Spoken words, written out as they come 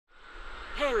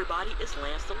Hey everybody, it's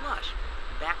Lance the Lush,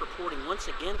 back reporting once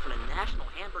again from the National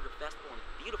Hamburger Festival in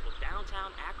beautiful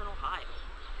downtown Akron, Ohio.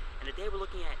 And today we're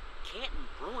looking at Canton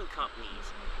Brewing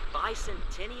Company's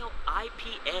Bi-Centennial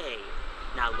IPA.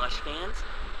 Now Lush fans,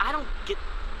 I don't get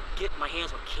my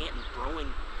hands on Canton Brewing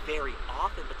very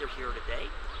often, but they're here today.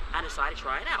 I decided to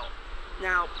try it out.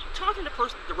 Now, talking to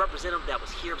the representative that was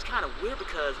here was kind of weird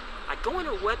because I go on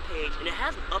their webpage and it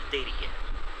hasn't updated yet.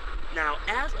 Now,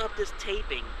 as of this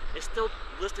taping, it's still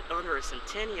listed under a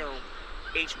Centennial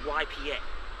HYPA.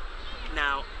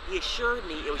 Now, he assured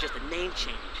me it was just a name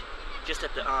change, just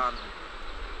that the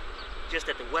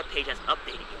webpage hasn't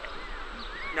updated yet.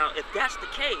 Now, if that's the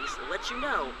case, I'll let you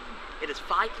know it is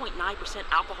 5.9%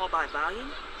 alcohol by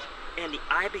volume, and the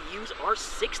IBUs are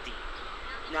 60.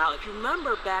 Now, if you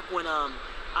remember back when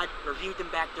I reviewed them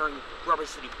back during Rubber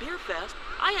City Beer Fest,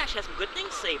 I actually had some good things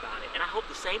to say about it, and I hope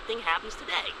the same thing happens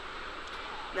today.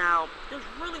 Now, there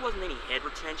really wasn't any head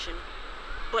retention,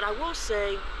 but I will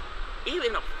say, even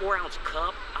in a 4-ounce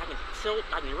cup, I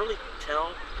can really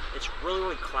tell it's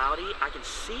really cloudy. I can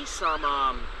see some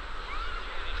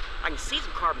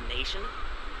carbonation.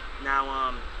 Now,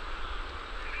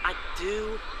 I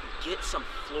do get some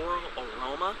floral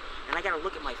aroma, and I gotta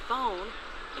look at my phone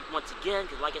once again,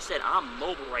 because like I said, I'm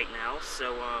mobile right now,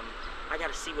 so I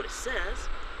gotta see what it says.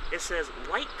 It says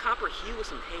light copper hue with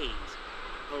some haze.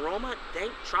 Aroma,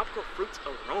 dank tropical fruits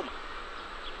aroma.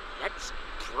 That's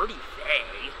pretty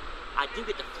vague. I do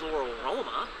get the floral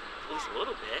aroma, at least a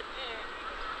little bit.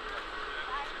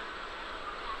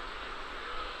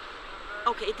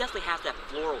 Okay, it definitely has that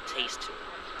floral taste to it.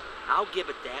 I'll give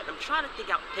it that. I'm trying to pick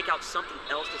out something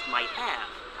else this might have.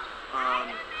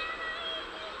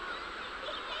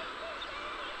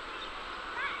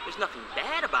 There's nothing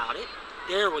bad about it.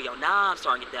 There we go. Now I'm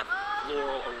starting to get that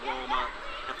floral aroma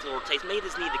and floral taste. Maybe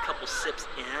this needed a couple sips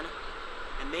in,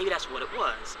 and maybe that's what it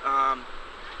was.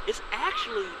 It's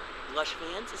actually, Lush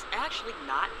fans, it's actually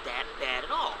not that bad at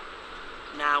all.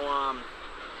 Now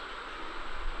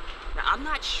I'm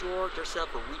not sure if they're set up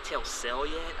for retail sale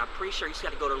yet. I'm pretty sure you just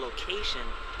got to go to a location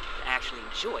to actually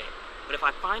enjoy it. But if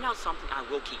I find out something, I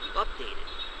will keep you updated.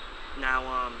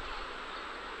 Now,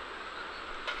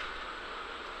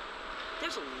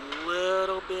 there's a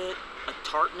little bit of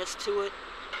tartness to it,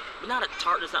 but not a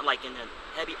tartness, not like in a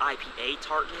heavy IPA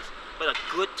tartness, but a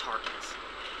good tartness.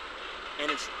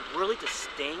 And it's really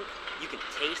distinct. You can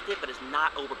taste it, but it's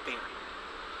not overbearing.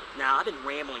 Now, I've been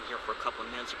rambling here for a couple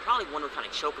of minutes. You probably wonder what kind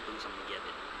of chokaboos I'm gonna give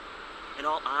it. In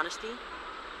all honesty,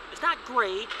 it's not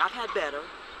great. I've had better.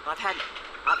 I've had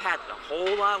a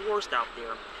whole lot worse out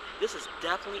there. This is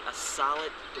definitely a solid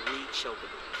 3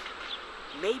 chokaboos.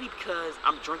 Maybe because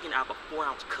I'm drinking out of a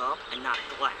 4-ounce cup and not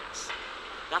a glass.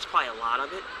 That's probably a lot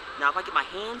of it. Now, if I get my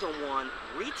hands on one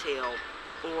retail,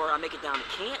 or I make it down to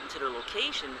Canton to their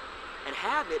location and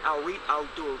have it, I'll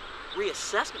do a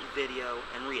reassessment video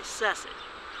and reassess it.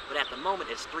 But at the moment,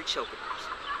 it's 3 chokaboos.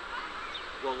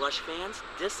 Well, Lush fans,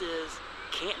 this is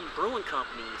Canton Brewing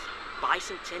Company's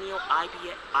Bi-Centennial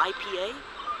IPA.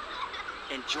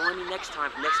 And join me next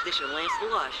time for the next edition of Lance the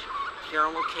Lush here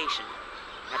on location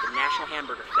at the National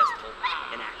Hamburger Festival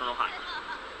in Akron, Ohio.